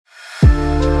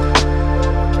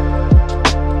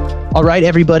All right,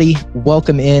 everybody,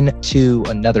 welcome in to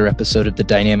another episode of the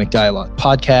Dynamic Dialogue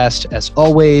podcast. As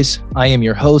always, I am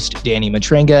your host, Danny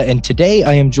Matrenga, and today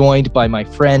I am joined by my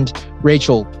friend,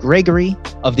 Rachel Gregory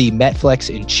of the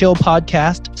Metflex and Chill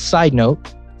podcast. Side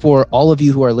note, for all of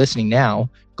you who are listening now,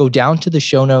 go down to the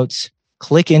show notes,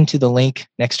 click into the link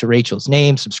next to Rachel's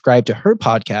name, subscribe to her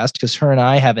podcast because her and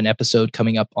I have an episode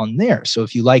coming up on there. So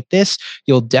if you like this,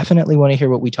 you'll definitely want to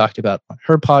hear what we talked about on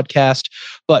her podcast.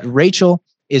 But Rachel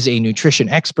is a nutrition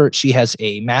expert. She has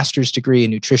a master's degree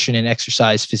in nutrition and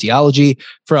exercise physiology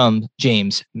from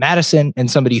James Madison,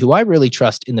 and somebody who I really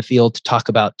trust in the field to talk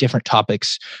about different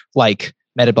topics like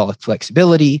metabolic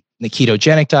flexibility, the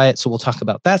ketogenic diet. So we'll talk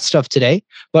about that stuff today.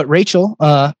 But Rachel,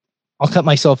 I'll cut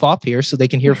myself off here so they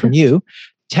can hear from you.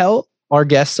 Tell our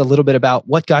guests a little bit about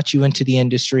what got you into the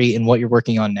industry and what you're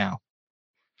working on now.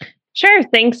 Sure.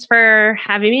 Thanks for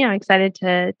having me. I'm excited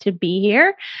to be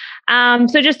here.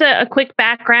 So just a quick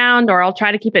background, or I'll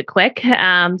try to keep it quick.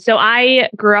 So I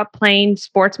grew up playing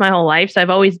sports my whole life. So I've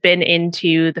always been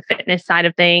into the fitness side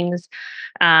of things.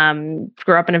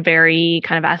 Grew up in a very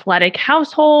kind of athletic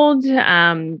household.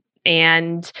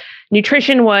 And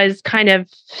nutrition was kind of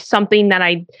something that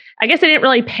I guess I didn't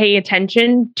really pay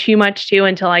attention too much to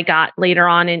until I got later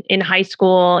on in high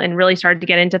school and really started to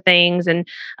get into things. And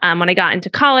when I got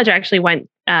into college, I actually went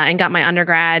and got my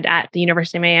undergrad at the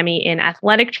University of Miami in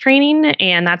athletic training.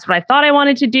 And that's what I thought I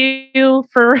wanted to do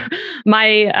for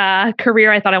my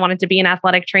career. I thought I wanted to be an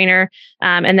athletic trainer.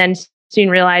 And then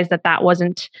soon realized that that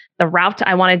wasn't the route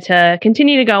I wanted to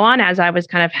continue to go on. As I was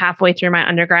kind of halfway through my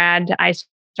undergrad, I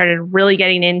started really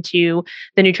getting into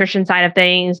the nutrition side of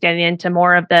things, getting into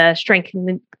more of the strength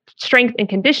and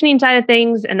conditioning side of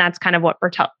things. And that's kind of what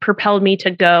propelled me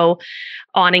to go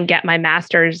on and get my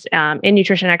master's in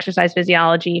nutrition and exercise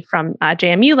physiology from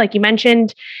JMU, like you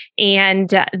mentioned. And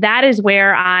that is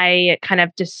where I kind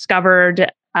of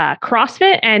discovered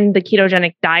CrossFit and the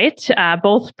ketogenic diet,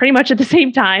 both pretty much at the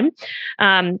same time.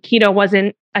 Keto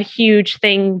wasn't a huge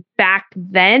thing back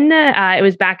then. It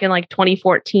was back in like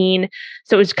 2014.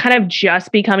 So it was kind of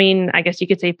just becoming, I guess you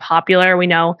could say, popular. We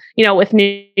know, with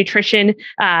nutrition,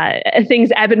 things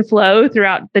ebb and flow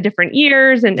throughout the different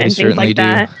years and things like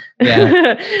that.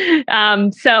 Yeah.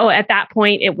 So at that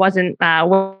point, it wasn't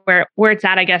where it's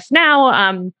at, I guess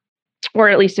now. Or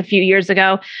at least a few years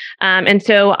ago. And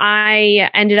so I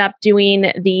ended up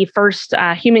doing the first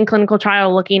human clinical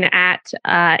trial looking at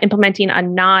implementing a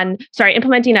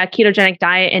ketogenic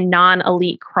diet in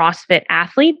non-elite CrossFit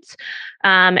athletes.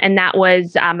 And that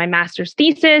was my master's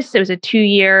thesis. It was a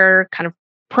 2-year kind of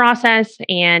process.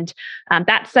 And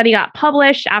that study got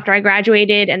published after I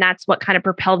graduated. And that's what kind of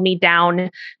propelled me down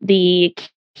the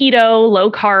keto,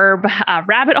 low carb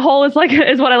rabbit hole is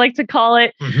what I like to call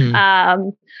it. Mm-hmm.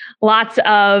 Lots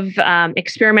of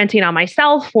experimenting on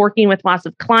myself, working with lots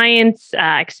of clients,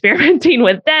 experimenting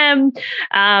with them,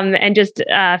 and just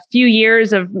a few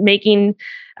years of making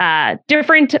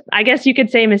different, I guess you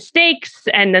could say, mistakes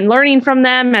and then learning from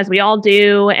them as we all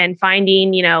do and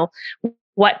finding,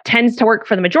 what tends to work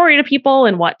for the majority of people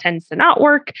and what tends to not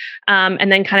work.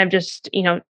 And then kind of just,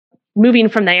 moving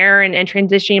from there and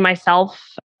transitioning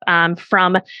myself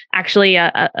from actually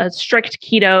a strict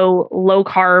keto, low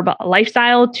carb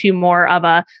lifestyle to more of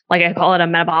a, like I call it, a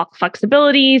metabolic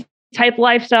flexibility type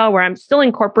lifestyle where I'm still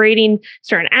incorporating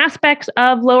certain aspects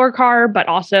of lower carb, but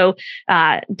also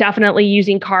definitely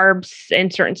using carbs in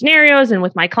certain scenarios and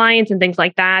with my clients and things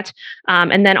like that.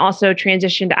 And then also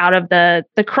transitioned out of the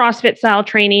CrossFit style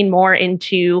training more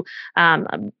into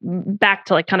back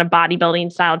to like kind of bodybuilding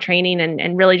style training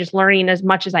and really just learning as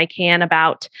much as I can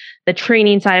about the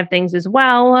training side of things as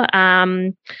well.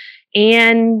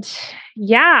 And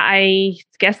yeah, I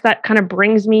guess that kind of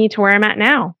brings me to where I'm at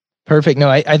now. Perfect. No,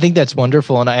 I think that's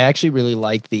wonderful. And I actually really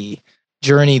like the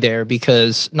journey there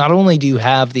because not only do you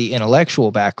have the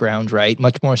intellectual background, right,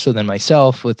 much more so than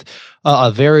myself with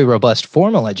a very robust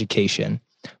formal education,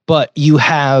 but you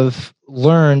have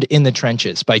learned in the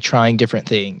trenches by trying different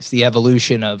things, the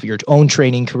evolution of your own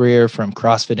training career from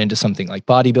CrossFit into something like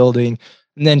bodybuilding,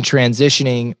 and then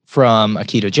transitioning from a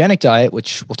ketogenic diet,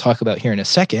 which we'll talk about here in a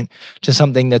second, to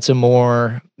something that's a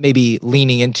more maybe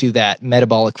leaning into that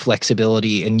metabolic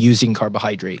flexibility and using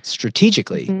carbohydrates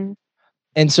strategically. Mm-hmm.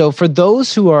 And so for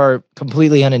those who are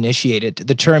completely uninitiated,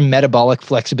 the term metabolic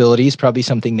flexibility is probably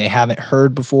something they haven't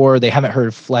heard before. They haven't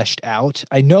heard fleshed out.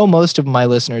 I know most of my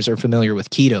listeners are familiar with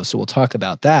keto, so we'll talk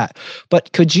about that.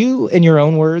 But could you, in your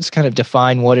own words, kind of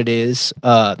define what it is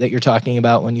that you're talking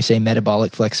about when you say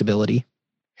metabolic flexibility?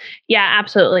 Yeah,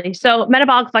 absolutely. So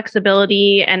metabolic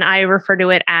flexibility, and I refer to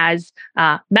it as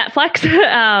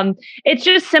MetFlex. It's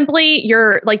just simply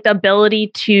your like the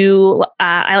ability to,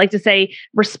 I like to say,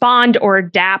 respond or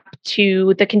adapt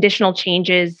to the conditional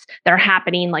changes that are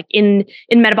happening, like in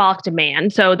metabolic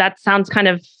demand. So that sounds kind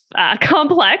of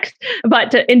complex,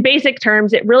 but in basic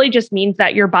terms, it really just means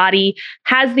that your body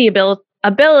has the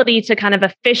ability to kind of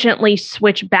efficiently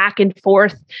switch back and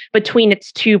forth between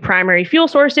its two primary fuel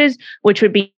sources, which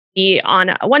would be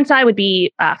on one side would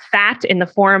be fat in the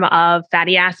form of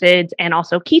fatty acids and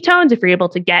also ketones if you're able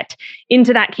to get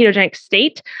into that ketogenic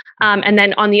state. And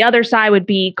then on the other side would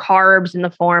be carbs in the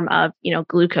form of,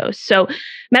 glucose. So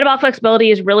metabolic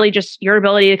flexibility is really just your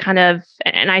ability to kind of,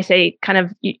 and I say kind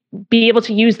of be able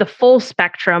to use the full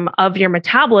spectrum of your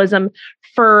metabolism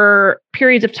for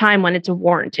periods of time when it's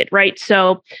warranted, right?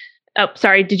 So oh,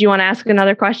 sorry. Did you want to ask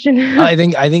another question? I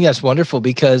think that's wonderful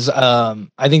because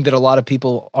I think that a lot of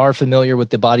people are familiar with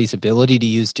the body's ability to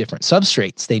use different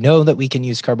substrates. They know that we can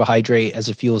use carbohydrate as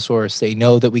a fuel source. They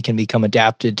know that we can become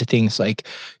adapted to things like,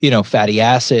 fatty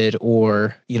acid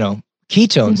or,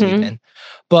 ketones even.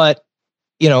 But,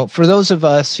 for those of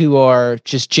us who are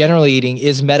just generally eating,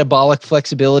 is metabolic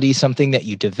flexibility something that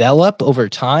you develop over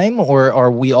time, or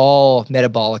are we all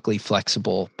metabolically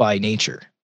flexible by nature?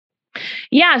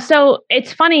 Yeah, so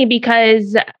it's funny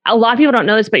because a lot of people don't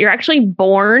know this, but you're actually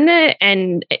born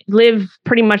and live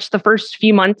pretty much the first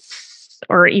few months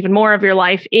or even more of your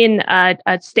life in a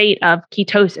state of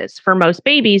ketosis for most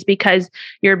babies because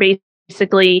you're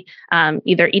basically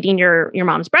either eating your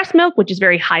mom's breast milk, which is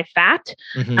very high fat,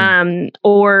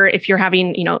 or if you're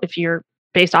having, if you're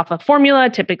based off of formula.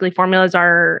 Typically formulas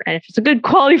are, and if it's a good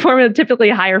quality formula, typically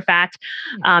higher fat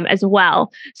as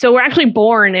well. So we're actually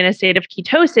born in a state of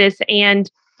ketosis. And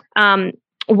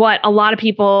what a lot of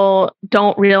people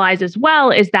don't realize as well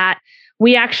is that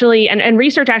we actually, and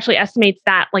research actually estimates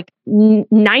that like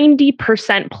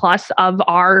 90% plus of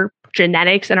our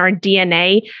genetics and our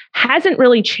DNA hasn't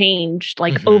really changed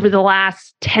like over the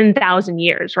last 10,000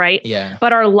 years, right? Yeah.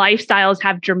 But our lifestyles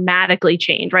have dramatically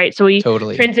changed, right? So we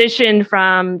transitioned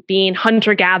from being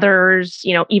hunter-gatherers,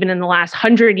 even in the last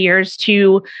 100 years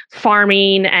to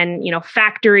farming and,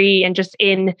 factory and just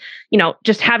in,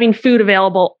 just having food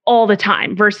available all the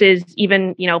time versus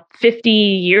even,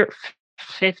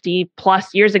 50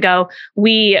 plus years ago,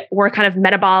 we were kind of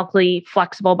metabolically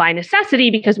flexible by necessity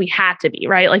because we had to be,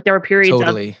 right? Like there were periods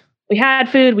of we had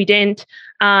food, we didn't.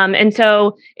 And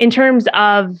so in terms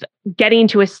of getting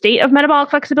to a state of metabolic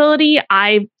flexibility,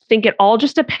 I think it all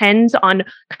just depends on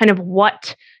kind of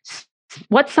what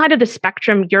side of the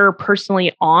spectrum you're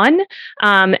personally on,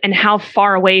 and how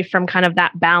far away from kind of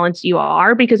that balance you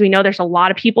are, because we know there's a lot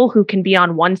of people who can be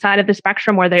on one side of the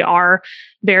spectrum where they are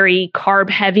very carb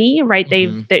heavy, right?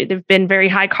 They've been very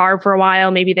high carb for a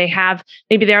while. Maybe they're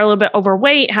a little bit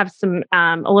overweight, have some,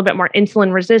 a little bit more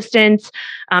insulin resistance.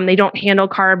 They don't handle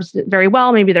carbs very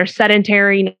well. Maybe they're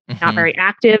sedentary, not very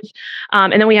active.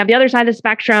 And then we have the other side of the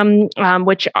spectrum,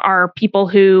 which are people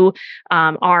who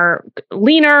are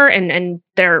leaner and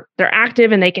they're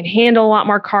active and they can handle a lot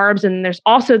more carbs. And there's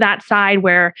also that side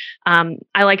where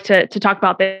I like to talk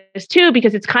about this too,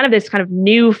 because it's kind of this kind of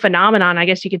new phenomenon, I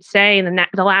guess you could say, in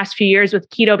the last few years with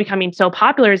keto becoming so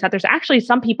popular, is that there's actually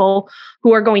some people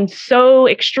who are going so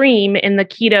extreme in the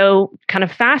keto kind of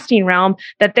fasting realm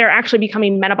that they're actually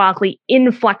becoming metabolically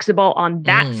inflexible on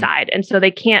that side. And so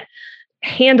they can't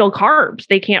handle carbs.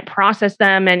 They can't process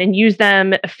them and use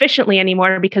them efficiently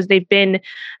anymore because they've been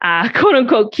quote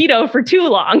unquote keto for too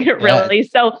long, really. Yeah.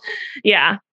 So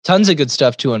yeah. Tons of good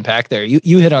stuff to unpack there.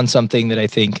 You hit on something that I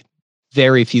think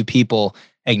very few people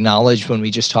acknowledge when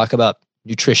we just talk about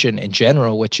nutrition in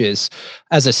general, which is,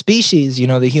 as a species,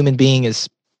 the human being is,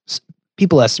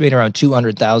 people estimate, around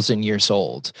 200,000 years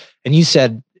old. And you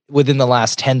said within the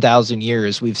last 10,000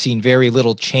 years, we've seen very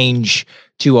little change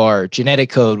to our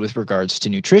genetic code with regards to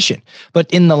nutrition. But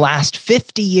in the last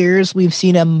 50 years, we've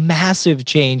seen a massive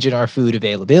change in our food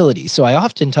availability. So I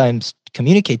oftentimes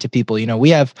communicate to people, we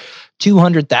have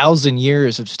 200,000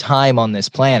 years of time on this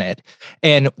planet,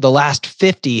 and the last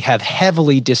 50 have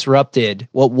heavily disrupted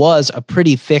what was a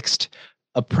pretty fixed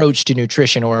approach to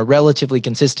nutrition, or a relatively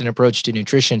consistent approach to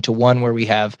nutrition, to one where we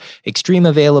have extreme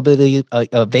availability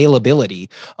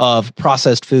of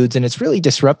processed foods. And it's really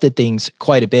disrupted things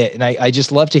quite a bit. And I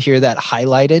just love to hear that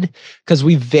highlighted, because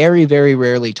we very, very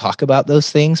rarely talk about those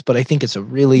things. But I think it's a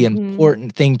really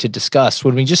important thing to discuss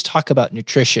when we just talk about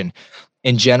nutrition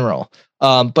in general.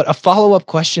 But a follow-up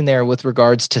question there with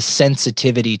regards to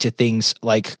sensitivity to things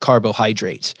like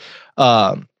carbohydrates.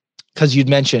 because you'd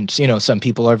mentioned, some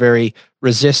people are very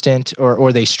resistant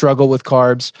or they struggle with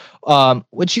carbs.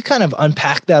 Would you kind of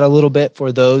unpack that a little bit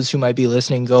for those who might be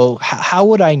listening? How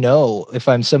would I know if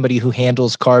I'm somebody who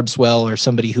handles carbs well or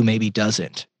somebody who maybe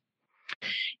doesn't?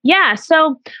 Yeah.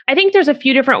 So I think there's a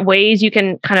few different ways you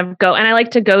can kind of go. And I like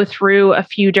to go through a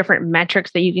few different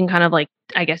metrics that you can kind of like,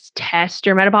 I guess, test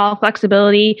your metabolic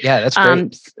flexibility. Yeah, that's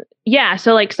great. Yeah.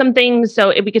 So like some things,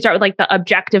 we could start with like the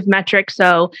objective metrics.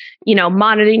 So,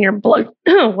 monitoring your blood.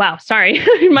 Wow. Sorry.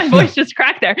 My voice just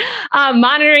cracked there.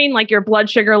 Monitoring like your blood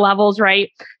sugar levels,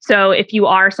 right? So if you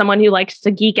are someone who likes to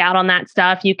geek out on that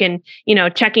stuff, you can,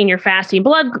 checking your fasting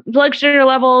blood sugar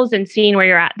levels and seeing where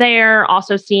you're at there.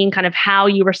 Also seeing kind of how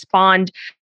you respond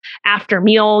after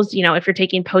meals. If you're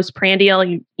taking postprandial,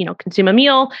 you consume a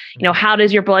meal, how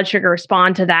does your blood sugar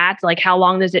respond to that? Like how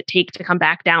long does it take to come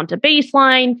back down to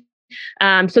baseline?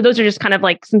 So those are just kind of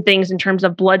like some things in terms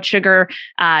of blood sugar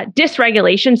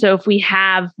dysregulation. So if we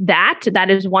have that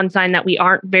is one sign that we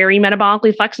aren't very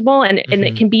metabolically flexible, and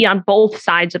it can be on both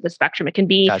sides of the spectrum. It can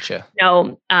be, Gotcha.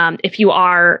 If you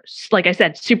are, like I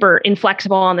said, super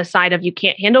inflexible on the side of you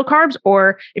can't handle carbs,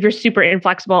 or if you're super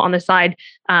inflexible on the side,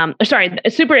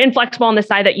 super inflexible on the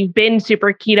side that you've been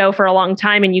super keto for a long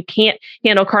time and you can't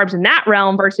handle carbs in that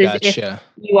realm, versus Gotcha. if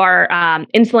you are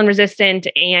insulin resistant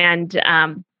and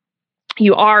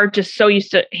you are just so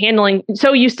used to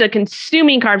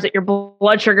consuming carbs that your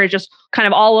blood sugar is just kind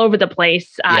of all over the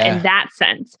place in that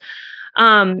sense.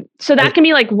 So that can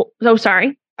be like,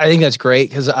 sorry. I think that's great,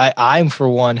 because I, for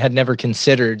one, had never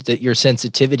considered that your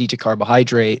sensitivity to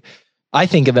carbohydrate. I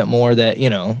think of it more that,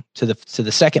 to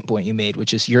the second point you made,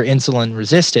 which is you're insulin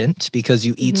resistant because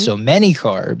you eat so many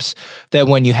carbs that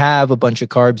when you have a bunch of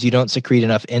carbs, you don't secrete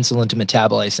enough insulin to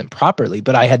metabolize them properly.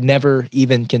 But I had never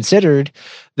even considered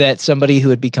that somebody who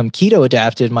had become keto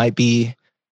adapted might be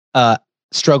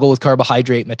struggle with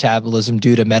carbohydrate metabolism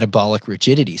due to metabolic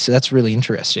rigidity. So that's really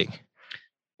interesting.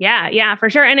 Yeah, for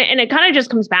sure. And it kind of just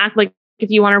comes back, like, if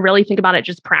you want to really think about it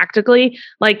just practically,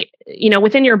 like,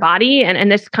 within your body,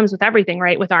 and this comes with everything,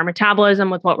 right? With our metabolism,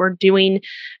 with what we're doing,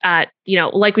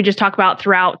 like we just talked about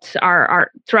throughout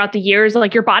throughout the years,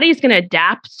 like your body is going to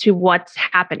adapt to what's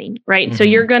happening, right? So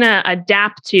you're going to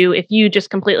adapt to, if you just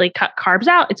completely cut carbs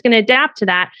out, it's going to adapt to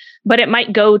that, but it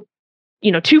might go,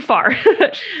 too far.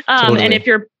 Totally. And if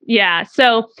you're,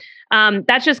 so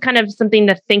that's just kind of something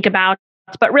to think about.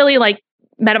 But really, like,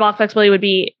 metabolic flexibility would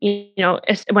be,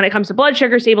 when it comes to blood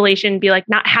sugar stabilization, be like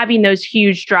not having those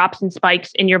huge drops and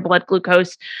spikes in your blood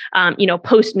glucose,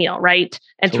 post meal, right?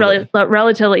 It's really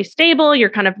relatively stable. You're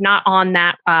kind of not on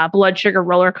that blood sugar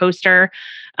roller coaster.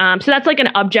 So that's like an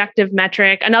objective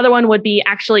metric. Another one would be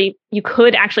you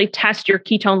could actually test your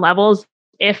ketone levels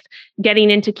if getting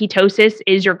into ketosis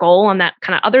is your goal on that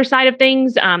kind of other side of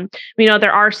things. We know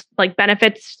there are like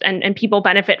benefits and people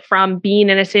benefit from being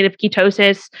in a state of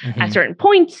ketosis at certain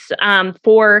points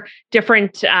for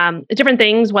different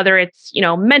things, whether it's,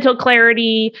 mental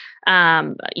clarity,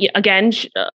 again,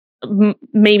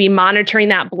 maybe monitoring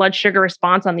that blood sugar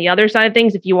response on the other side of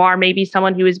things. If you are maybe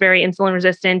someone who is very insulin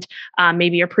resistant,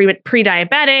 maybe you're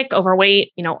pre-diabetic,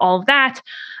 overweight, all of that.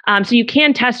 So you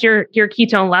can test your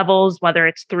ketone levels, whether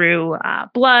it's through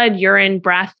blood, urine,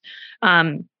 breath,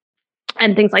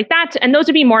 and things like that. And those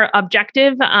would be more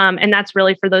objective. And that's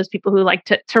really for those people who like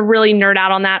to really nerd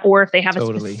out on that, or if they have a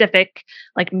specific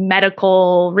like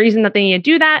medical reason that they need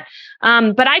to do that.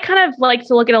 But I kind of like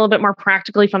to look at it a little bit more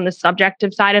practically from the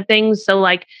subjective side of things. So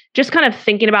like just kind of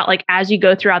thinking about like as you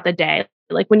go throughout the day,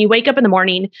 like when you wake up in the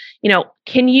morning,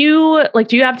 can you like,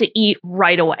 do you have to eat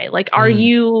right away? Like, are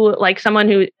you like someone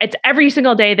who it's every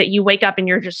single day that you wake up and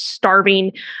you're just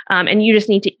starving and you just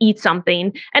need to eat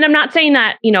something? And I'm not saying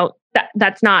that,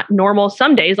 that's not normal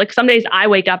some days. Like some days I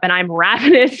wake up and I'm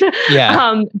ravenous.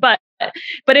 Yeah. But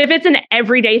if it's an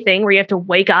everyday thing where you have to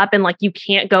wake up and like you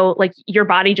can't go, like your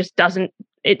body just doesn't,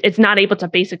 it's not able to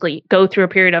basically go through a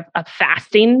period of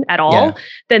fasting at all,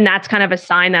 then that's kind of a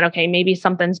sign that, okay, maybe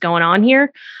something's going on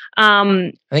here.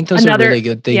 I think those are really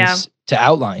good things to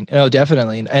outline. Oh,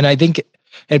 definitely. And I think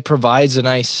it provides a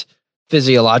nice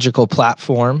physiological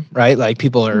platform, right? Like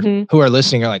people who are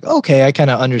listening are like, okay, I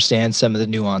kind of understand some of the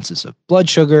nuances of blood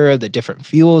sugar, the different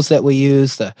fuels that we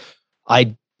use, the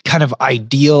kind of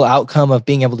ideal outcome of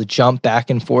being able to jump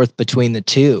back and forth between the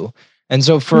two. And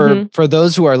so for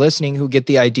those who are listening, who get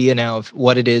the idea now of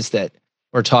what it is that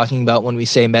we're talking about when we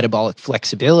say metabolic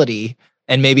flexibility,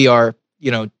 and maybe our,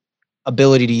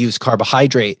 ability to use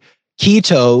carbohydrate,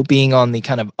 keto being on the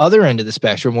kind of other end of the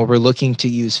spectrum where we're looking to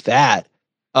use fat,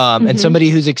 And somebody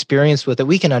who's experienced with it,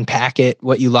 we can unpack it,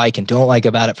 what you like and don't like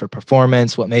about it for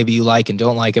performance, what maybe you like and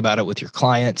don't like about it with your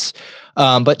clients.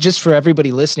 But just for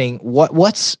everybody listening,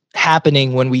 what's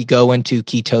happening when we go into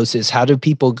ketosis? How do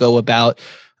people go about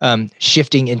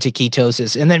shifting into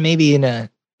ketosis? And then maybe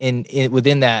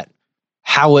within that,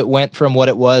 how it went from what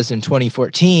it was in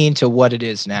 2014 to what it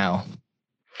is now.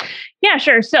 Yeah,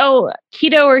 sure. So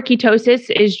keto or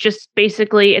ketosis is just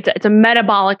basically, it's a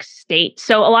metabolic state.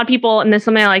 So a lot of people, and this is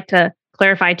something I like to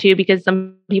clarify too, because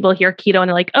some people hear keto and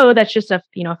they're like, oh, that's just a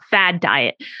fad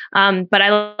diet. But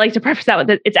I like to preface that with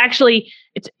it.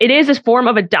 It is a form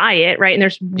of a diet, right? And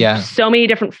there's so many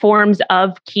different forms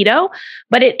of keto,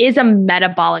 but it is a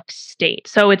metabolic state.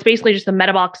 So it's basically just a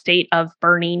metabolic state of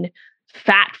burning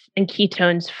fat and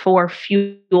ketones for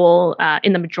fuel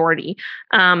in the majority.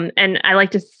 And I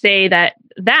like to say that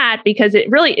because it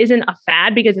really isn't a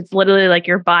fad, because it's literally like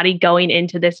your body going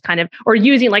into this kind of, or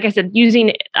using, like I said,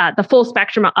 using the full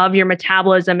spectrum of your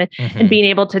metabolism and being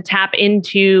able to tap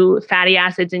into fatty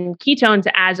acids and ketones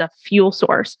as a fuel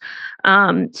source.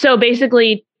 So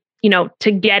basically,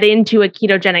 to get into a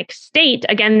ketogenic state,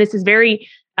 again, this is very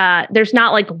there's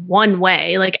not like one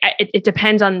way. Like it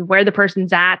depends on where the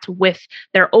person's at with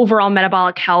their overall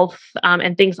metabolic health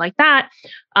and things like that.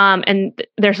 And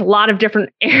there's a lot of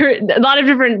different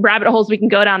rabbit holes we can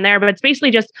go down there. But it's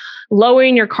basically just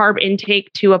lowering your carb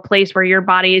intake to a place where your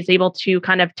body is able to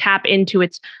kind of tap into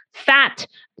its fat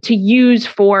to use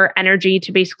for energy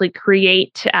to basically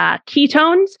create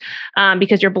ketones,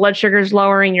 because your blood sugar is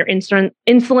lowering, your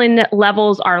insulin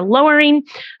levels are lowering.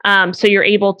 So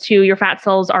your fat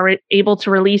cells are able to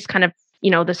release kind of,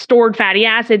 the stored fatty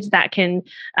acids that can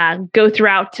go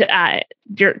throughout,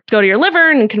 go to your liver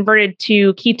and convert it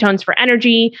to ketones for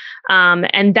energy.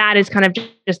 And that is kind of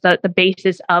just the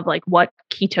basis of like what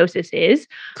ketosis is.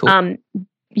 Cool.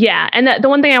 Yeah. And the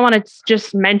one thing I want to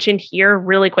just mention here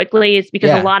really quickly is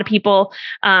because a lot of people,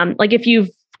 like if you've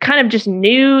kind of just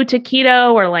new to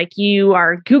keto, or like you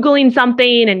are Googling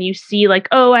something and you see like,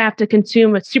 oh, I have to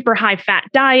consume a super high fat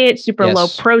diet, super low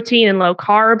protein and low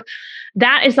carb.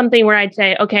 That is something where I'd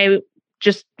say, okay,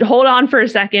 just hold on for a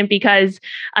second, because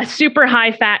a super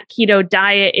high fat keto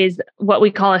diet is what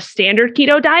we call a standard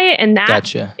keto diet. And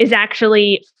that is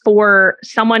actually for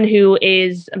someone who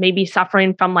is maybe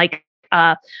suffering from like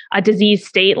a disease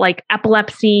state like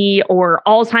epilepsy or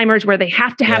Alzheimer's, where they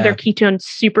have to have their ketones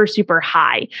super, super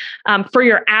high. For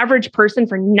your average person,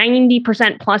 for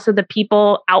 90% plus of the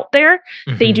people out there,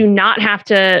 they do not have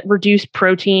to reduce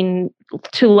protein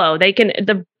too low.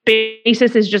 The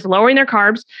basis is just lowering their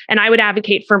carbs. And I would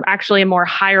advocate for actually a more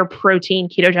higher protein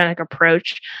ketogenic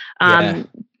approach.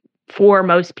 For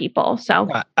most people. So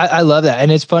I love that.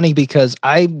 And it's funny because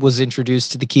I was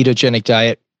introduced to the ketogenic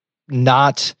diet,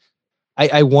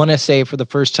 I want to say for the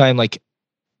first time, like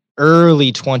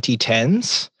early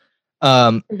 2010s,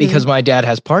 because my dad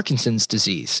has Parkinson's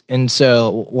disease. And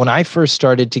so when I first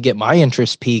started to get my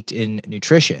interest piqued in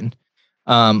nutrition,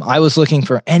 I was looking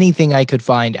for anything I could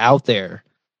find out there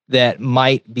that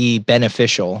might be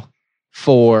beneficial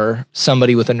for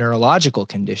somebody with a neurological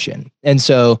condition. And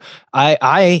so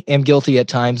I am guilty at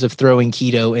times of throwing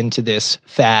keto into this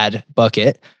fad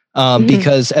bucket.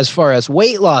 Because as far as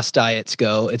weight loss diets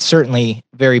go, it's certainly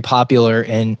very popular.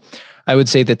 And I would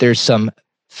say that there's some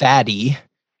fatty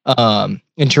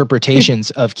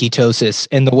interpretations of ketosis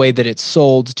and the way that it's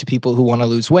sold to people who want to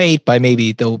lose weight by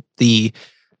maybe the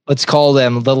let's call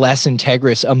them the less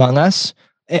integrous among us.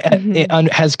 It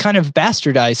has kind of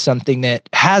bastardized something that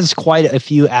has quite a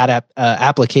few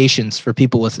applications for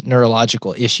people with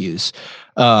neurological issues.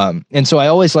 And so I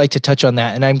always like to touch on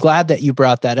that. And I'm glad that you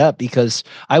brought that up, because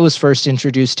I was first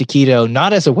introduced to keto,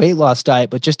 not as a weight loss diet,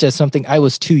 but just as something I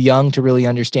was too young to really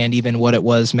understand even what it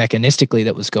was mechanistically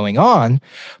that was going on.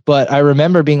 But I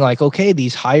remember being like, okay,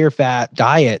 these higher fat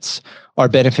diets are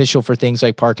beneficial for things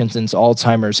like Parkinson's,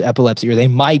 Alzheimer's, epilepsy, or they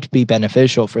might be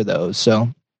beneficial for those.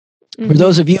 So for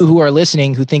those of you who are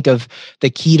listening who think of the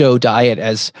keto diet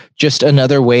as just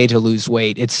another way to lose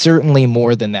weight, it's certainly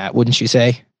more than that, wouldn't you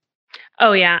say?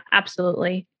 Oh yeah,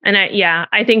 absolutely. And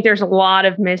I think there's a lot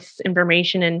of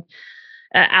misinformation and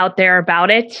out there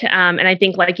about it. And I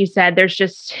think, like you said,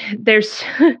 there's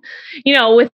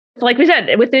with, like we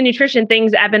said, within nutrition,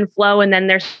 things ebb and flow. And then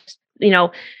there's,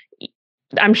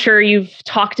 I'm sure you've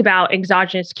talked about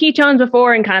exogenous ketones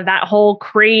before and kind of that whole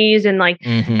craze, and like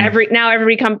every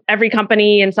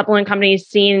company and supplement company is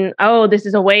seeing, oh, this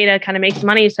is a way to kind of make some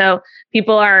money. So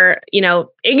people are,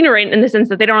 ignorant in the sense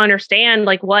that they don't understand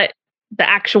like what the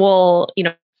actual,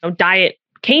 diet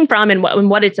came from and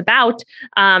what it's about.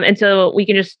 And so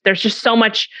there's just so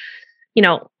much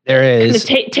there is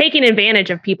taking advantage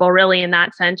of people really in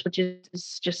that sense, which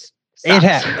is just and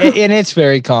it's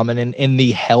very common in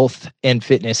the health and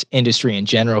fitness industry in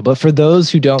general. But for those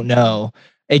who don't know,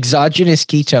 exogenous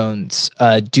ketones,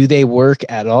 do they work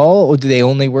at all, or do they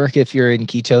only work if you're in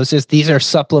ketosis? These are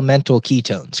supplemental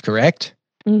ketones, correct?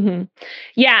 Mm-hmm.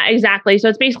 Yeah, exactly. So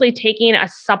it's basically taking a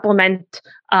supplement,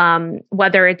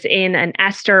 whether it's in an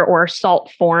ester or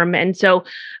salt form. And so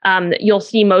you'll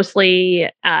see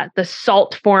mostly the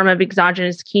salt form of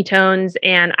exogenous ketones.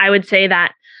 And I would say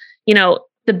that,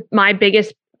 my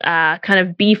biggest kind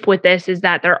of beef with this is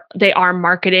that they are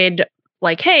marketed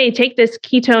like, hey, take this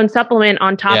ketone supplement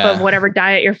on top of whatever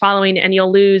diet you're following and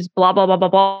you'll lose blah, blah, blah, blah,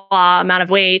 blah amount of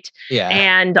weight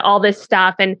and all this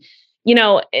stuff. And,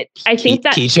 I think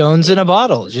that ketones in a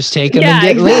bottle, just take them and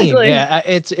get lean. Yeah.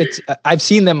 It's, I've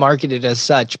seen them marketed as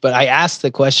such, but I asked the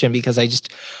question because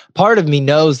part of me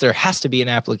knows there has to be an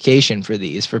application for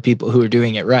these for people who are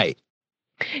doing it right.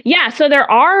 Yeah. So there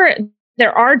are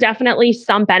definitely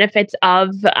some benefits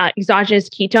of exogenous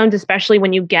ketones, especially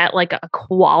when you get like a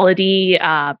quality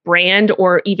brand,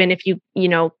 or even if you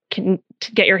can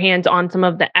get your hands on some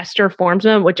of the ester forms of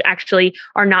them, which actually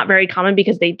are not very common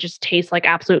because they just taste like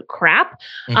absolute crap.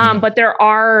 Mm-hmm. But there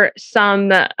are some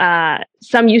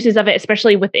uses of it,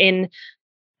 especially within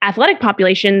athletic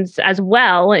populations as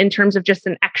well, in terms of just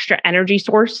an extra energy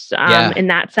source in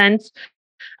that sense.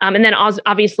 And then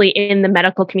obviously in the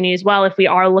medical community as well, if we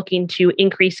are looking to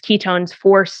increase ketones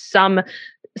for some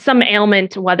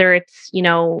ailment, whether it's,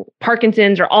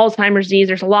 Parkinson's or Alzheimer's disease,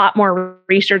 there's a lot more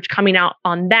research coming out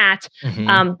on that.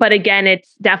 Mm-hmm. But again,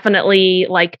 it's definitely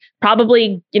like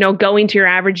probably, going to your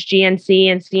average GNC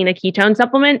and seeing a ketone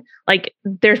supplement, like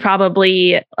there's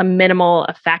probably a minimal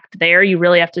effect there. You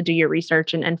really have to do your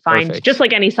research and find Perfect. Just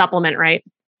like any supplement, right?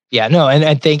 Yeah, no,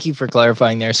 and thank you for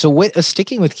clarifying there. So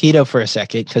sticking with keto for a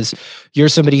second, because you're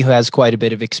somebody who has quite a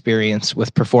bit of experience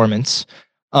with performance.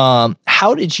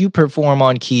 How did you perform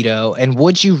on keto, and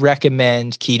would you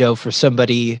recommend keto for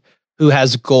somebody who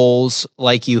has goals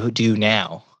like you do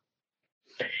now?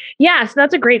 Yeah, so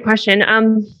that's a great question.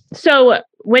 So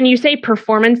when you say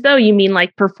performance, though, you mean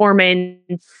like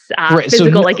performance,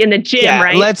 physical, like in the gym,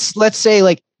 right? Let's say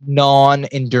like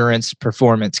non-endurance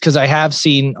performance, because I have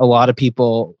seen a lot of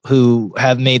people who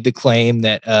have made the claim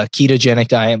that a ketogenic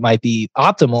diet might be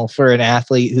optimal for an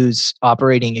athlete who's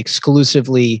operating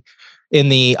exclusively in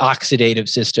the oxidative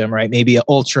system, right? Maybe an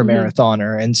ultra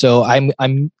marathoner. Mm-hmm. And so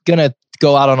I'm gonna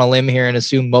go out on a limb here and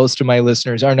assume most of my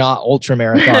listeners are not ultra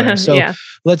marathoners. So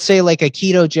let's say like a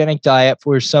ketogenic diet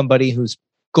for somebody whose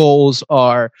goals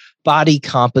are body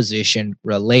composition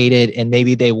related, and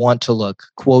maybe they want to look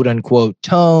quote unquote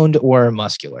toned or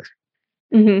muscular.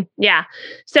 Mm-hmm. Yeah.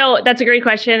 So that's a great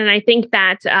question. And I think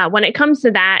that when it comes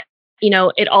to that,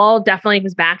 it all definitely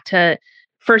comes back to,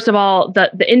 first of all,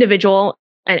 the individual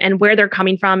and where they're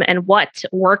coming from and what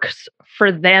works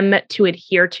for them to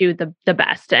adhere to the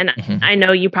best. And mm-hmm. I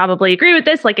know you probably agree with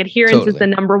this, like adherence is the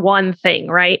number one thing,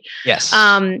 right? Yes.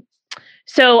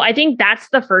 So I think that's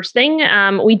the first thing.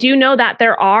 We do know that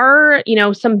there are,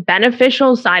 some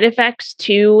beneficial side effects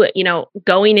to,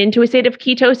 going into a state of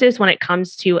ketosis when it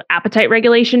comes to appetite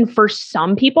regulation for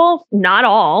some people, not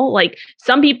all. Like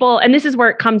some people, and this is where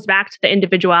it comes back to the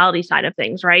individuality side of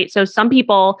things, right? So some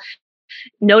people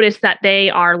notice that they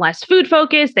are less food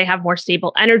focused. They have more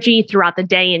stable energy throughout the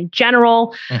day in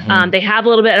general. Mm-hmm. They have a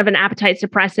little bit of an appetite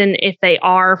suppressant if they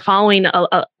are following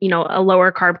a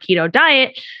lower carb keto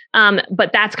diet.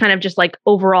 But that's kind of just like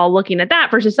overall looking at that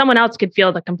versus someone else could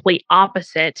feel the complete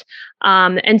opposite.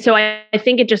 And so I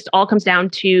think it just all comes down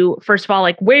to, first of all,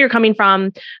 like where you're coming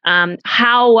from,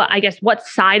 what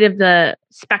side of the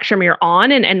spectrum you're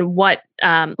on and what,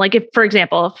 like if, for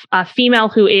example, if a female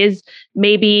who is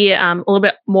maybe a little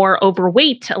bit more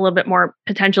overweight, a little bit more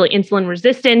potentially insulin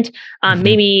resistant, mm-hmm.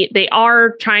 maybe they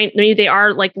are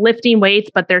like lifting weights,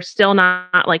 but they're still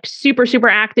not like super, super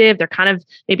active. They're kind of,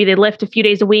 maybe they lift a few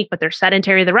days a week, but they're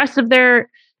sedentary the rest of their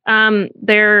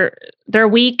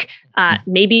week.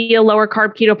 Maybe a lower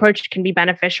carb keto approach can be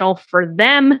beneficial for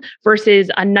them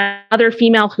versus another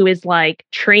female who is like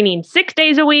training 6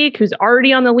 days a week, who's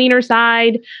already on the leaner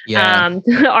side,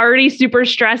 already super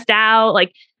stressed out.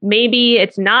 Like maybe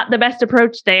it's not the best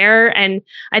approach there. And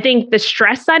I think the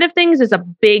stress side of things is a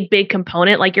big, big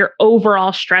component. Like your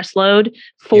overall stress load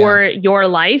for your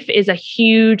life is a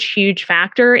huge, huge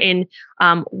factor in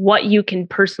what you can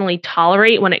personally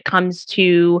tolerate when it comes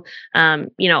to,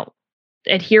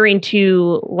 adhering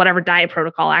to whatever diet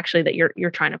protocol actually that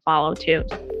you're trying to follow too.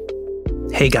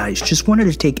 Hey guys, just wanted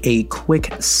to take a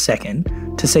quick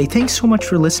second to say thanks so much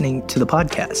for listening to the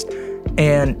podcast.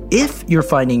 And if you're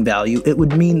finding value, it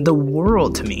would mean the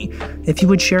world to me if you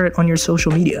would share it on your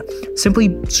social media. Simply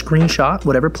screenshot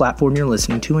whatever platform you're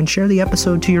listening to and share the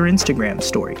episode to your Instagram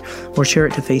story or share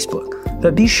it to Facebook.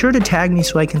 But be sure to tag me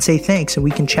so I can say thanks and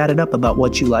we can chat it up about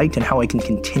what you liked and how I can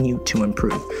continue to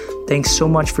improve. Thanks so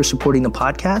much for supporting the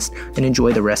podcast and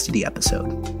enjoy the rest of the episode.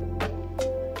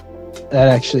 That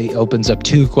actually opens up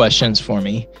two questions for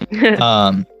me.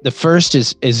 The first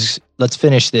is let's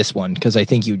finish this one because I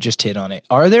think you just hit on it.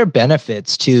 Are there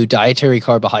benefits to dietary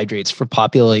carbohydrates for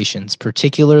populations,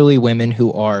 particularly women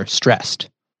who are stressed?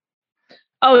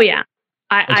 Oh yeah,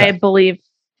 I believe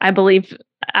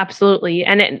absolutely.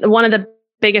 And one of the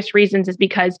biggest reasons is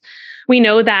because we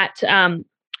know that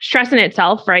stress in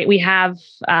itself, right? We have,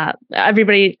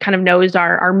 everybody kind of knows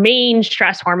our main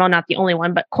stress hormone, not the only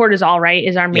one, but cortisol, right,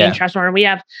 is our main stress hormone.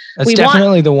 That's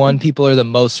definitely the one people are the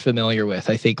most familiar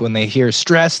with. I think when they hear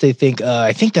stress, they think,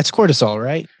 I think that's cortisol,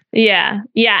 right? Yeah.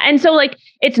 Yeah. And so like,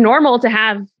 it's normal to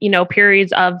have,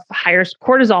 periods of higher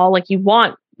cortisol. Like you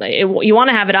want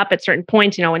to have it up at certain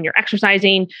points, when you're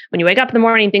exercising, when you wake up in the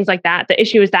morning, things like that. The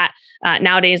issue is that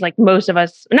nowadays, like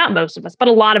not most of us, but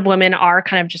a lot of women are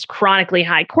kind of just chronically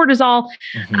high cortisol.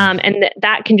 And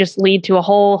that can just lead to a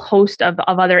whole host of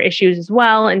other issues as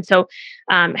well. And so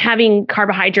having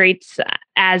carbohydrates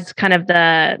as kind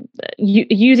of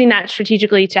using that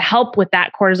strategically to help with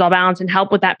that cortisol balance and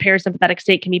help with that parasympathetic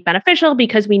state can be beneficial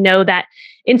because we know that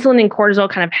insulin and cortisol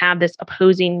kind of have this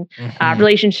opposing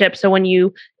relationship. So when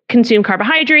you consume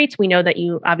carbohydrates, we know that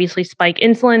you obviously spike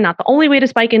insulin, not the only way to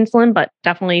spike insulin, but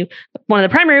definitely one of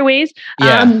the primary ways.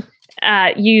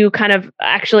 You kind of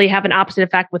actually have an opposite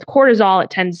effect with cortisol. It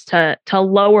tends to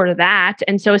lower that.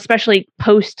 And so especially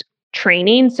post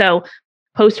training. So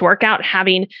post workout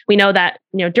we know that,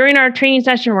 during our training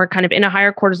session, we're kind of in a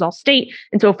higher cortisol state.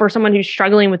 And so for someone who's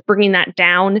struggling with bringing that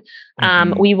down,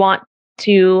 we want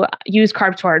to use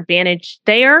carbs to our advantage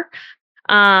there.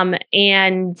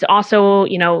 And also,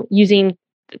 using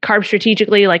carbs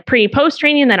strategically, like post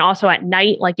training, and then also at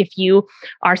night. Like if you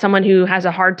are someone who has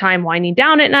a hard time winding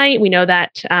down at night, we know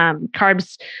that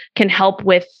carbs can help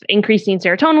with increasing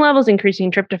serotonin levels,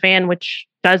 increasing tryptophan, which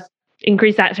does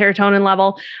increase that serotonin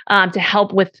level, to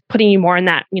help with putting you more in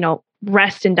that,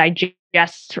 rest and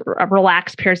digest,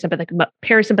 relax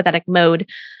parasympathetic mode.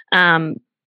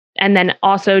 And then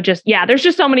also just, there's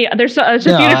just so many, there's a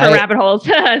few different rabbit holes.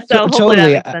 So hopefully that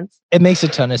makes sense. It makes a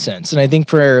ton of sense. And I think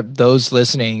for those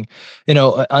listening,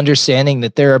 understanding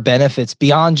that there are benefits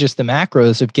beyond just the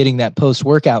macros of getting that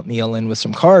post-workout meal in with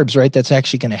some carbs, right? That's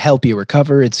actually going to help you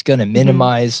recover. It's going to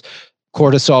minimize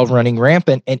cortisol running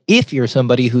rampant. And if you're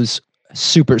somebody who's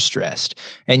super stressed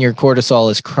and your cortisol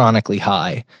is chronically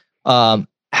high,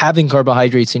 having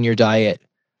carbohydrates in your diet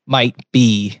might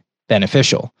be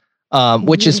beneficial.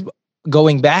 Which is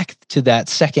going back to that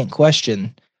second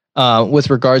question with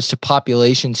regards to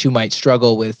populations who might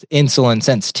struggle with insulin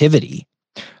sensitivity.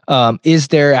 Is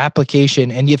there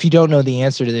application? And if you don't know the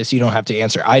answer to this, you don't have to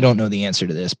answer. I don't know the answer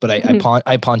to this, but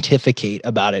I pontificate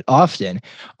about it often.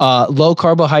 Low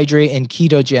carbohydrate and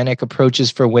ketogenic approaches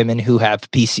for women who have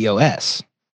PCOS.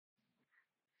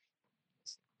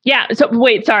 Yeah. So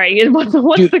wait, sorry. What's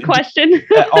the question?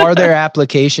 Are there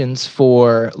applications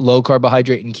for low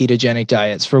carbohydrate and ketogenic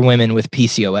diets for women with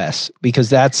PCOS?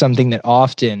 Because that's something that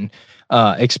often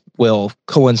will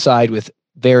coincide with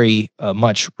very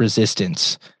much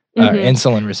resistance,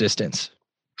 insulin resistance.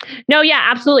 No, yeah,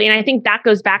 absolutely. And I think that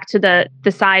goes back to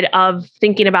the side of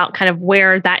thinking about kind of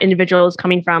where that individual is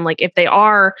coming from. Like if they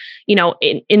are,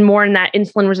 in more in that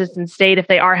insulin resistant state, if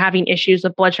they are having issues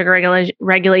with blood sugar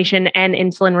regulation and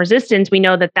insulin resistance, we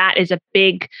know that that is a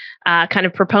big kind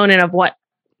of proponent of what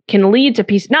can lead to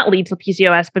not lead to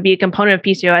PCOS, but be a component of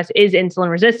PCOS is insulin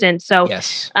resistance. So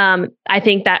yes. I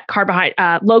think that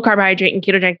low carbohydrate and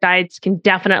ketogenic diets can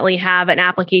definitely have an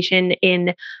application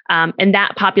in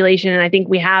that population. And I think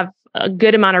we have a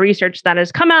good amount of research that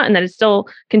has come out and that is still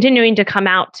continuing to come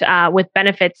out with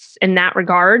benefits in that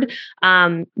regard.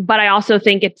 But I also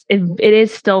think it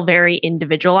is still very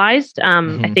individualized.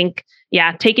 I think,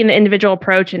 taking the individual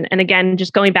approach and again,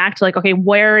 just going back to like, okay,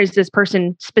 where is this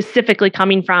person specifically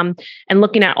coming from and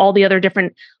looking at all the other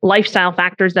different lifestyle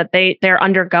factors that they're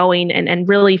undergoing and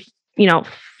really,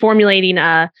 formulating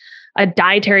a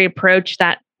dietary approach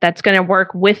that's going to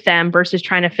work with them versus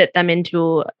trying to fit them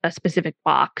into a specific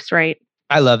box, right?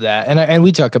 I love that. And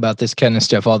we talk about this kind of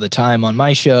stuff all the time on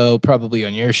my show, probably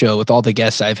on your show with all the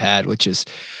guests I've had, which is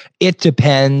it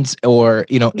depends or,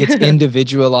 it's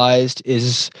individualized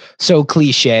is so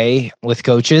cliche with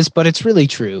coaches, but it's really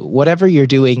true. Whatever you're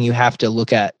doing, you have to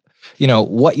look at,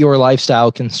 what your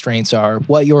lifestyle constraints are,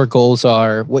 what your goals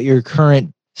are, what your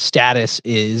current status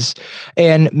is,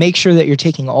 and make sure that you're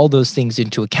taking all those things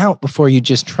into account before you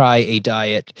just try a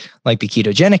diet like the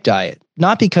ketogenic diet.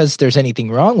 Not because there's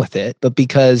anything wrong with it, but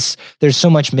because there's so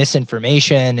much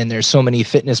misinformation and there's so many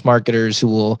fitness marketers who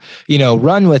will,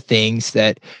 run with things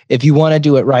that if you want to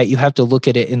do it right, you have to look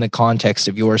at it in the context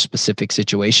of your specific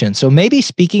situation. So maybe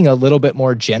speaking a little bit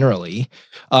more generally,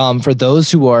 for those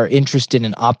who are interested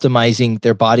in optimizing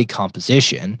their body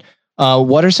composition,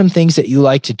 what are some things that you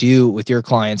like to do with your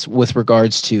clients with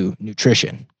regards to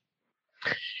nutrition?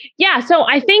 Yeah. So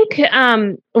I think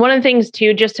one of the things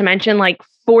too, just to mention, like,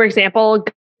 for example,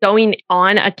 going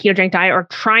on a ketogenic diet or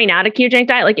trying out a ketogenic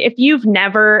diet, like if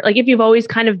you've always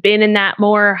kind of been in that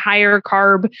more higher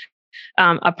carb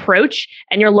approach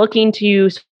and you're looking to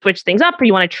switch things up or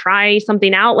you want to try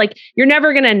something out, like you're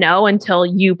never going to know until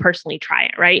you personally try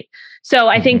it. Right. So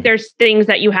I think there's things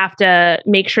that you have to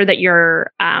make sure that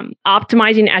you're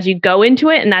optimizing as you go into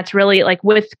it. And that's really like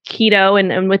with keto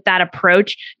and with that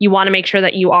approach, you want to make sure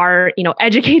that you are,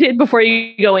 educated before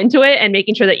you go into it and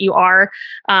making sure that you are,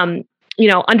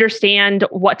 understand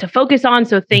what to focus on.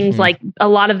 So things like a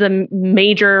lot of the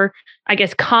major, I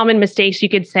guess, common mistakes you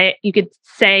could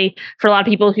say for a lot of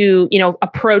people who,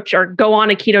 approach or go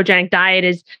on a ketogenic diet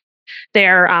is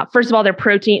first of all, their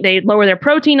protein, they lower their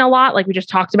protein a lot, like we just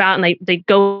talked about, and they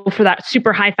go for that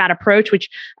super high fat approach, which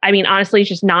I mean, honestly, is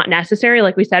just not necessary.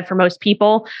 Like we said, for most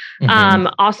people,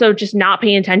 also just not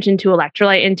paying attention to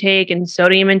electrolyte intake and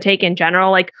sodium intake in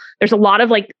general. Like there's a lot of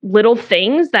like little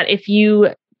things that if you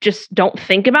just don't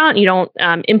think about and you don't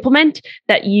implement,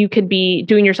 that you could be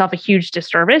doing yourself a huge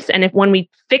disservice. And when we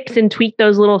fix and tweak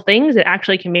those little things, it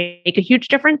actually can make a huge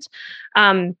difference.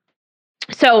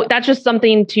 So that's just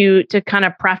something to kind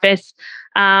of preface.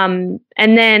 And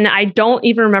then I don't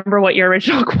even remember what your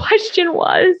original question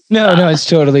was. No, it's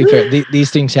totally fair.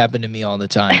 These things happen to me all the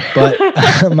time,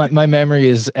 but my memory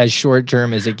is as short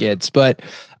term as it gets. But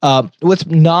with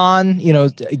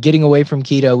getting away from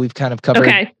keto, we've kind of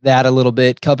covered that a little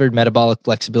bit, covered metabolic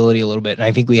flexibility a little bit. And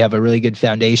I think we have a really good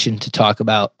foundation to talk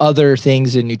about other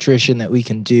things in nutrition that we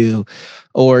can do,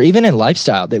 or even in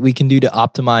lifestyle that we can do to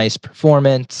optimize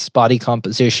performance, body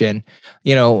composition.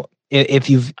 If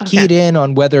you've keyed in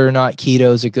on whether or not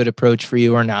keto is a good approach for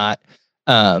you or not,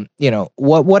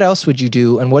 what else would you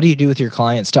do, and what do you do with your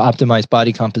clients to optimize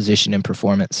body composition and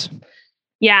performance?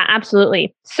 Yeah,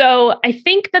 absolutely. So I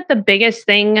think that the biggest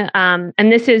thing,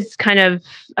 and this is kind of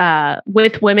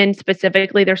with women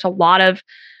specifically, there's a lot of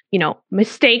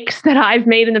mistakes that I've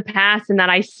made in the past and that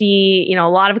I see a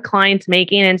lot of clients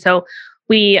making, and so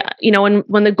we,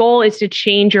 when the goal is to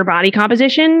change your body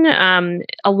composition,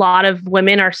 a lot of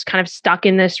women are kind of stuck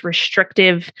in this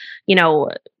restrictive,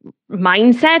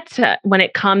 mindset when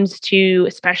it comes to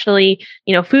especially,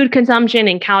 food consumption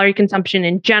and calorie consumption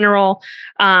in general.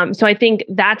 So I think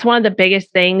that's one of the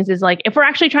biggest things is like, if we're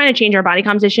actually trying to change our body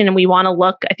composition and we want to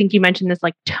look, I think you mentioned this,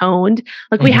 like toned,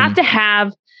 like we have to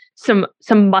have some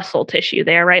muscle tissue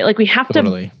there, right? Like we have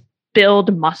to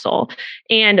build muscle,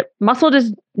 and muscle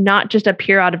does not just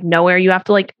appear out of nowhere. You have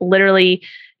to like literally,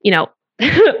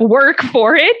 work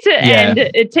for it. And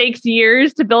it takes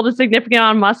years to build a significant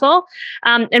amount of muscle.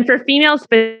 And for females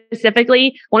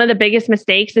specifically, one of the biggest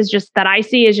mistakes is just that I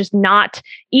see is just not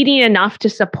eating enough to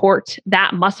support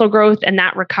that muscle growth and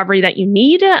that recovery that you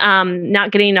need.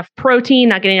 Not getting enough protein,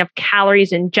 not getting enough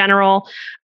calories in general.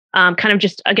 Kind of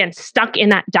just, again, stuck in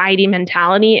that dieting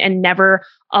mentality and never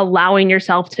allowing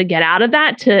yourself to get out of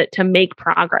that to make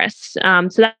progress.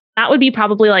 So that would be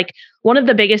probably like one of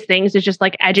the biggest things is just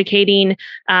like educating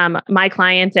my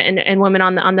clients and women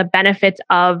on the benefits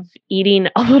of eating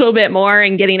a little bit more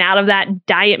and getting out of that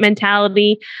diet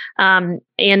mentality. And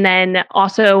then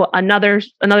also another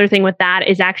thing with that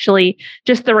is actually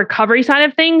just the recovery side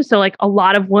of things. So like a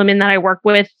lot of women that I work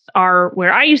with are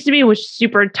where I used to be, was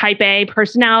super type A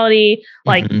personality,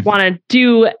 like want to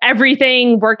do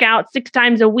everything, work out 6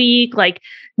 times a week, like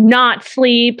not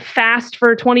sleep, fast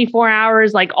for 24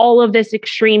 hours, like all of this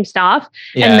extreme stuff.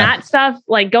 Yeah. And that stuff,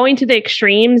 like going to the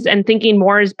extremes and thinking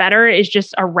more is better is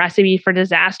just a recipe for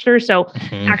disaster. So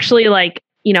actually like,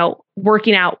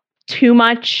 working out too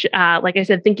much, like I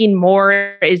said, thinking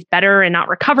more is better and not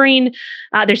recovering.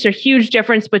 There's a huge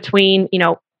difference between,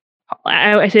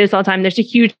 I say this all the time, there's a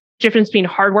huge difference between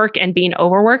hard work and being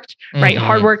overworked, right?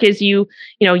 Hard work is you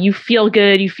feel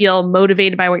good, you feel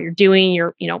motivated by what you're doing,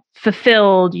 you're,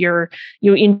 fulfilled, you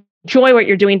enjoy what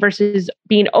you're doing, versus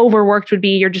being overworked would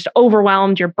be you're just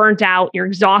overwhelmed, you're burnt out, you're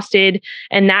exhausted.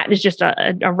 And that is just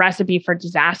a recipe for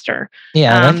disaster.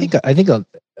 Yeah. And I think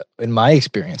in my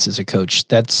experience as a coach,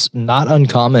 that's not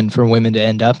uncommon for women to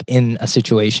end up in a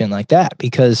situation like that,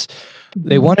 because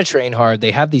They want to train hard.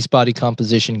 They have these body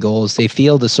composition goals. They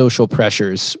feel the social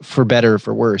pressures, for better or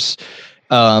for worse.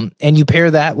 And you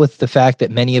pair that with the fact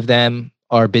that many of them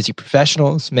are busy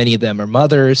professionals. Many of them are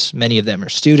mothers. Many of them are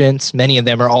students. Many of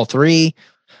them are all three.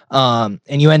 And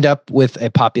you end up with a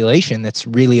population that's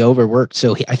really overworked.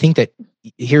 So I think that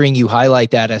hearing you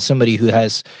highlight that as somebody who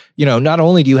has, not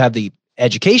only do you have the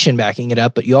education backing it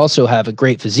up, but you also have a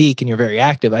great physique and you're very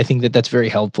active. I think that that's very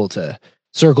helpful to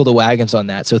circle the wagons on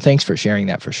that. So thanks for sharing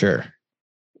that for sure.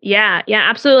 Yeah,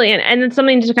 absolutely. And then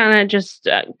something to kind of just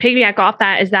piggyback off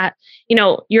that is that,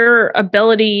 your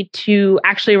ability to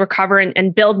actually recover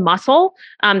and build muscle,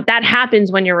 that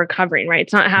happens when you're recovering, right?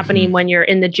 It's not happening when you're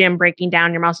in the gym breaking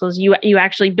down your muscles. You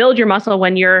actually build your muscle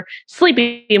when you're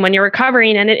sleeping, when you're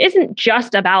recovering. And it isn't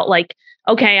just about like,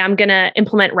 okay, I'm going to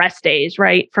implement rest days,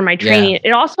 right? For my training. Yeah.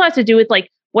 It also has to do with like,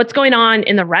 what's going on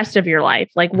in the rest of your life?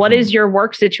 Like, what is your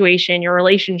work situation, your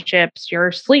relationships,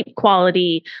 your sleep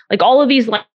quality, like all of these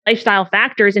lifestyle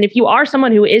factors. And if you are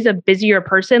someone who is a busier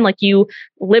person, like you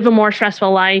live a more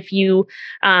stressful life, you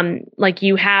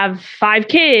you have 5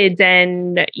 kids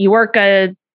and you work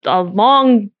a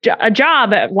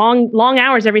job at long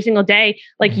hours every single day,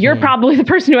 like you're probably the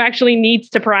person who actually needs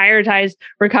to prioritize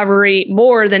recovery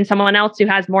more than someone else who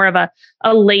has more of a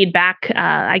laid back,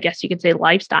 I guess you could say,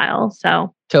 lifestyle.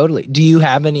 So totally. Do you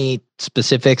have any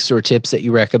specifics or tips that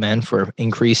you recommend for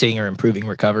increasing or improving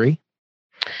recovery?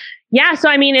 Yeah. So,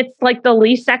 I mean, it's like the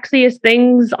least sexiest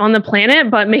things on the planet,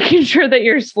 but making sure that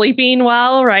you're sleeping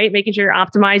well, right? Making sure you're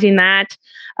optimizing that,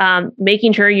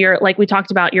 making sure you're, like we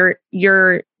talked about,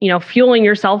 you're fueling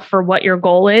yourself for what your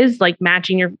goal is, like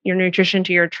matching your nutrition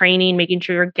to your training, making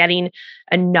sure you're getting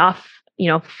enough,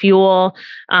 fuel,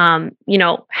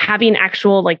 having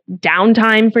actual like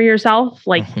downtime for yourself,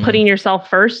 like putting yourself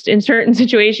first in certain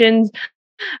situations.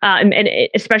 And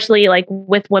especially like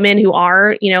with women who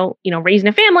are, raising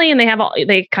a family and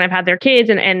they kind of have their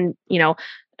kids and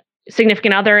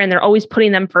significant other, and they're always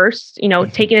putting them first,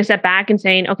 taking a step back and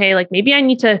saying, okay, like maybe I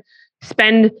need to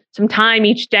spend some time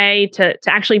each day to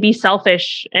actually be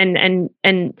selfish and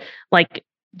like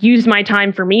use my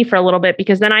time for me for a little bit,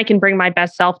 because then I can bring my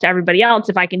best self to everybody else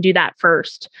if I can do that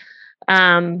first.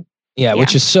 Yeah,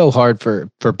 which is so hard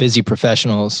for busy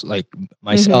professionals like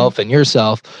myself and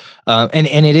yourself. And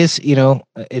it is,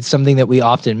 it's something that we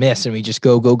often miss, and we just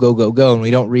go, and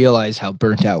we don't realize how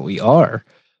burnt out we are.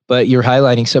 But you're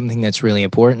highlighting something that's really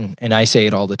important. And I say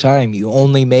it all the time. You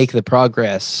only make the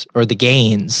progress or the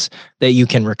gains that you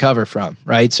can recover from,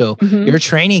 right? So your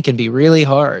training can be really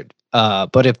hard.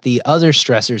 But if the other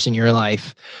stressors in your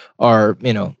life are,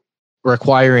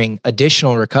 requiring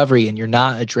additional recovery and you're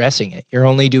not addressing it, you're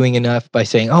only doing enough by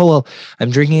saying, oh, well, I'm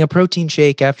drinking a protein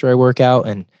shake after I work out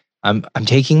and I'm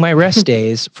taking my rest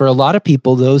days. For a lot of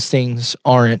people, those things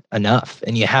aren't enough,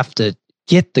 and you have to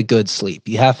get the good sleep.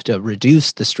 You have to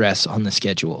reduce the stress on the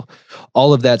schedule.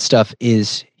 All of that stuff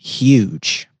is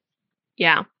huge.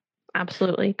 Yeah,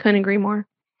 absolutely. Couldn't agree more.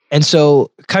 And so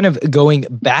kind of going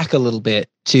back a little bit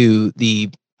to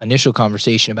the initial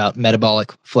conversation about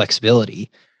metabolic flexibility,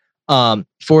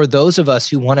 for those of us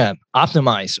who want to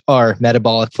optimize our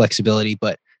metabolic flexibility,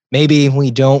 but maybe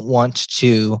we don't want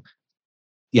to,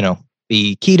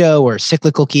 be keto or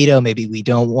cyclical keto, maybe we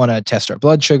don't want to test our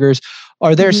blood sugars.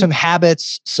 Are there some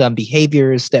habits, some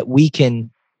behaviors that we can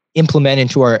implement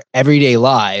into our everyday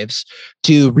lives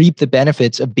to reap the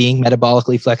benefits of being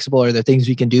metabolically flexible? Are there things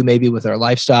we can do maybe with our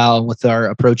lifestyle and with our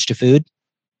approach to food?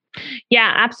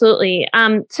 Yeah, absolutely.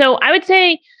 So I would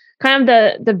say kind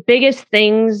of the biggest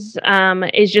things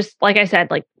is just, like I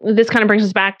said, like this kind of brings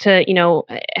us back to,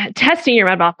 testing your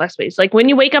metabolic flexibility. Like when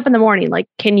you wake up in the morning, like,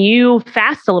 can you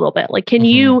fast a little bit? Like, can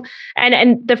you,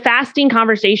 and the fasting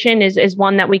conversation is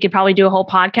one that we could probably do a whole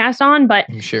podcast on, but,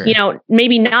 sure.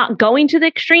 Maybe not going to the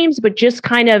extremes, but just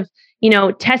kind of,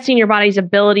 testing your body's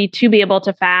ability to be able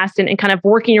to fast and kind of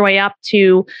working your way up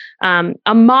to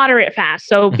a moderate fast.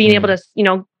 So being able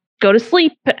to, go to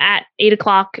sleep at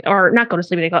 8:00, or not go to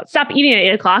sleep at 8:00, stop eating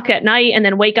at 8:00 at night, and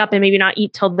then wake up and maybe not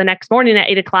eat till the next morning at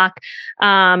 8:00.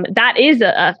 That is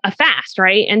a fast,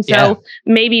 right? And so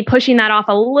maybe pushing that off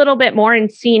a little bit more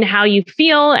and seeing how you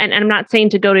feel. And I'm not saying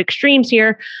to go to extremes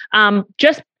here,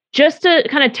 just to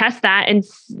kind of test that. And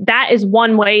that is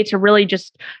one way to really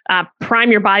just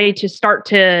prime your body to start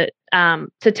to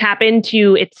tap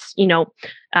into its,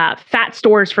 fat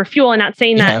stores for fuel. And not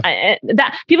saying that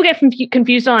that people get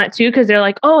confused on that too, because they're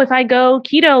like, oh, if I go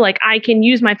keto, like I can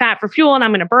use my fat for fuel and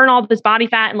I'm going to burn all this body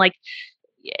fat. And like,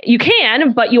 you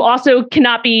can, but you also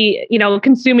cannot be,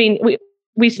 consuming.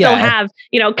 we still have,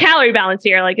 calorie balance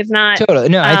here. Like it's not totally.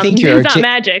 No, I think it's not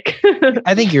magic.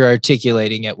 I think you're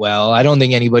articulating it well. I don't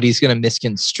think anybody's going to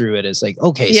misconstrue it as like,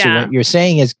 okay, so what you're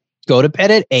saying is go to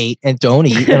bed at 8 and don't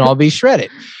eat and I'll be shredded.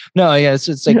 No, yeah,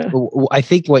 it's like, I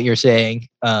think what you're saying,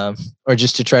 or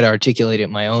just to try to articulate it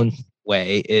my own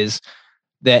way, is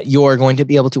that you're going to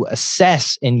be able to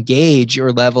assess and gauge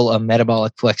your level of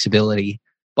metabolic flexibility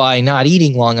by not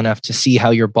eating long enough to see how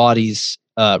your body's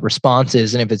response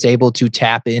is. And if it's able to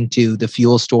tap into the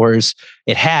fuel stores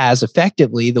it has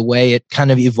effectively the way it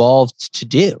kind of evolved to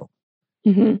do.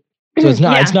 Mm-hmm. So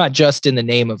it's not just in the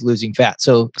name of losing fat.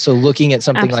 So looking at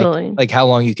something like how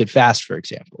long you could fast, for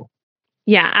example.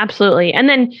 Yeah, absolutely. And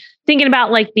then thinking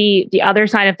about like the other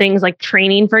side of things, like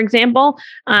training, for example,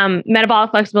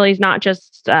 metabolic flexibility is not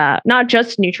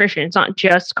just nutrition. It's not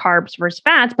just carbs versus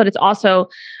fats, but it's also,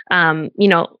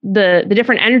 the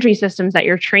different energy systems that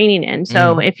you're training in.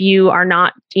 So if you are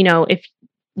not, if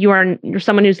you're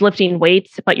someone who's lifting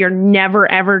weights, but you're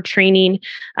never, ever training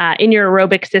in your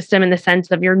aerobic system in the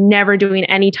sense of you're never doing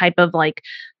any type of like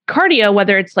cardio,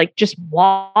 whether it's like just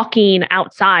walking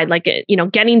outside, like,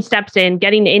 getting steps in,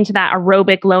 getting into that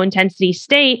aerobic low intensity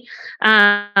state.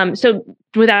 So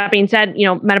with that being said,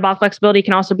 metabolic flexibility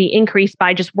can also be increased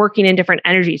by just working in different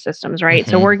energy systems, right?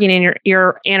 Mm-hmm. So working in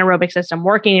your anaerobic system,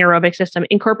 working in your aerobic system,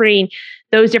 incorporating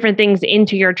those different things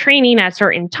into your training at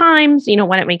certain times,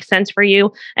 when it makes sense for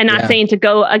you, and not saying to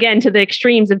go again to the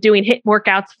extremes of doing HIIT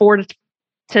workouts 4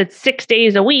 to 6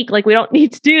 days a week. Like we don't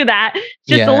need to do that.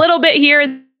 Just a little bit here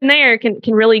and there can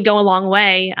really go a long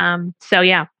way. So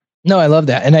yeah. No, I love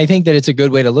that. And I think that it's a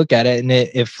good way to look at it. And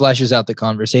it fleshes out the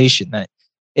conversation that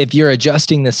if you're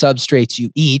adjusting the substrates you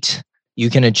eat, you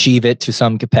can achieve it to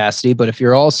some capacity. But if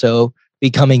you're also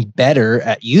becoming better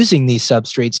at using these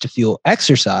substrates to fuel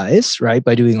exercise, right,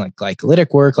 by doing like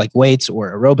glycolytic work, like weights,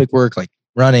 or aerobic work, like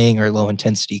running or low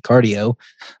intensity cardio,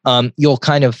 you'll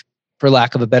kind of, for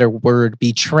lack of a better word,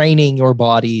 be training your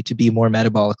body to be more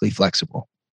metabolically flexible.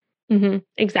 Mm-hmm,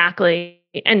 exactly.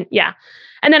 And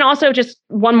and then also just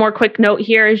one more quick note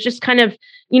here is just kind of,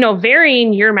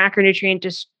 varying your macronutrient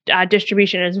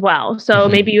distribution as well. So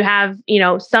maybe you have,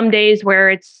 some days where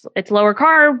it's lower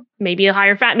carb, maybe a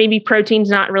higher fat, maybe protein's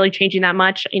not really changing that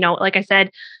much. Like I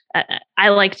said, I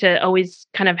like to always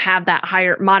kind of have that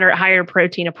moderate, higher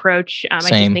protein approach. I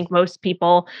just think most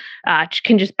people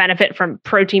can just benefit from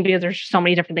protein because there's so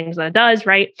many different things that it does,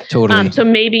 right? Totally. So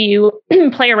maybe you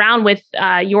play around with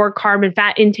your carb and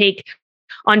fat intake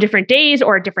on different days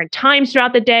or at different times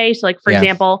throughout the day. So like, for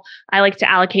example, I like to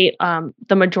allocate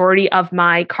the majority of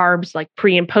my carbs like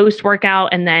pre and post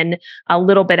workout, and then a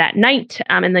little bit at night.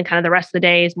 And then kind of the rest of the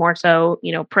day is more so,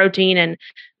 protein and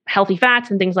healthy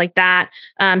fats and things like that.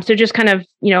 So just kind of,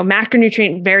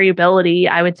 macronutrient variability,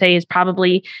 I would say, is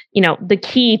probably, the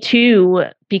key to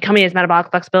becoming as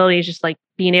metabolic flexibility is just like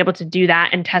being able to do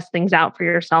that and test things out for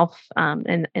yourself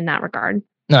in that regard.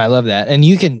 No, I love that. And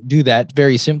you can do that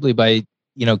very simply by,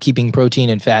 keeping protein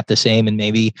and fat the same and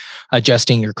maybe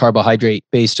adjusting your carbohydrate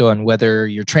based on whether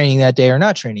you're training that day or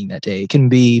not training that day. It can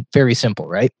be very simple,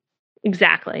 right?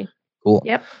 Exactly. Cool.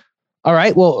 Yep. All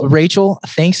right. Well, Rachel,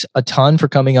 thanks a ton for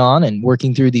coming on and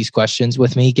working through these questions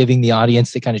with me, giving the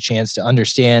audience the kind of chance to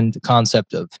understand the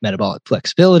concept of metabolic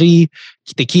flexibility,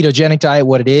 the ketogenic diet,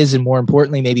 what it is, and more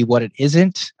importantly, maybe what it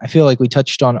isn't. I feel like we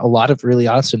touched on a lot of really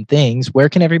awesome things. Where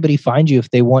can everybody find you if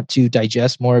they want to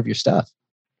digest more of your stuff?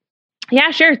 Yeah,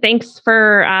 sure. Thanks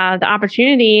for the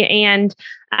opportunity. And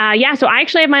so I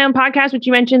actually have my own podcast, which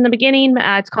you mentioned in the beginning.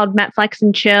 It's called Metflex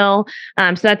and Chill.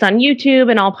 So that's on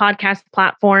YouTube and all podcast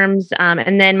platforms.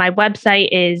 And then my website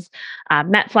is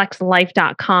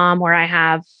metflexlife.com, where I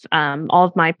have all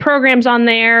of my programs on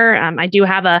there. I do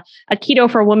have a Keto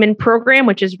for Women program,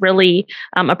 which is really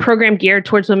a program geared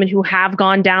towards women who have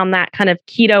gone down that kind of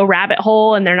keto rabbit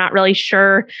hole and they're not really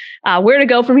sure where to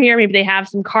go from here. Maybe they have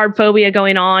some carb phobia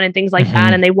going on and things like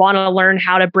that, and they want to learn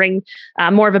how to bring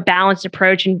more of a balanced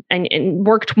approach and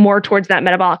work more towards that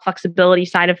metabolic flexibility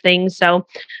side of things. So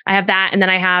I have that. And then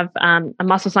I have a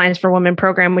Muscle Science for Women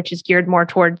program, which is geared more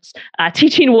towards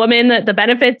teaching women the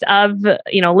benefits of,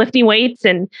 lifting weights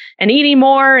and eating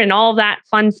more and all of that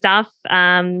fun stuff.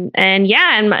 And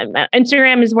my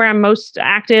Instagram is where I'm most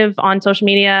active on social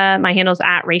media. My handle is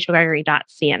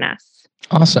 @rachelgregory.cns.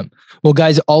 Awesome. Well,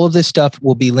 guys, all of this stuff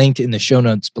will be linked in the show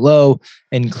notes below,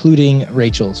 including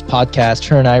Rachel's podcast.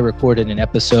 Her and I recorded an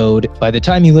episode. By the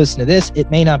time you listen to this, it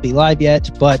may not be live yet,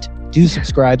 but do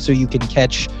subscribe so you can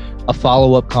catch a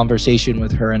follow-up conversation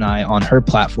with her and I on her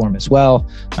platform as well.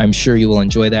 I'm sure you will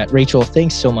enjoy that. Rachel,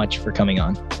 thanks so much for coming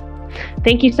on.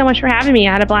 Thank you so much for having me.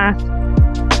 I had a blast.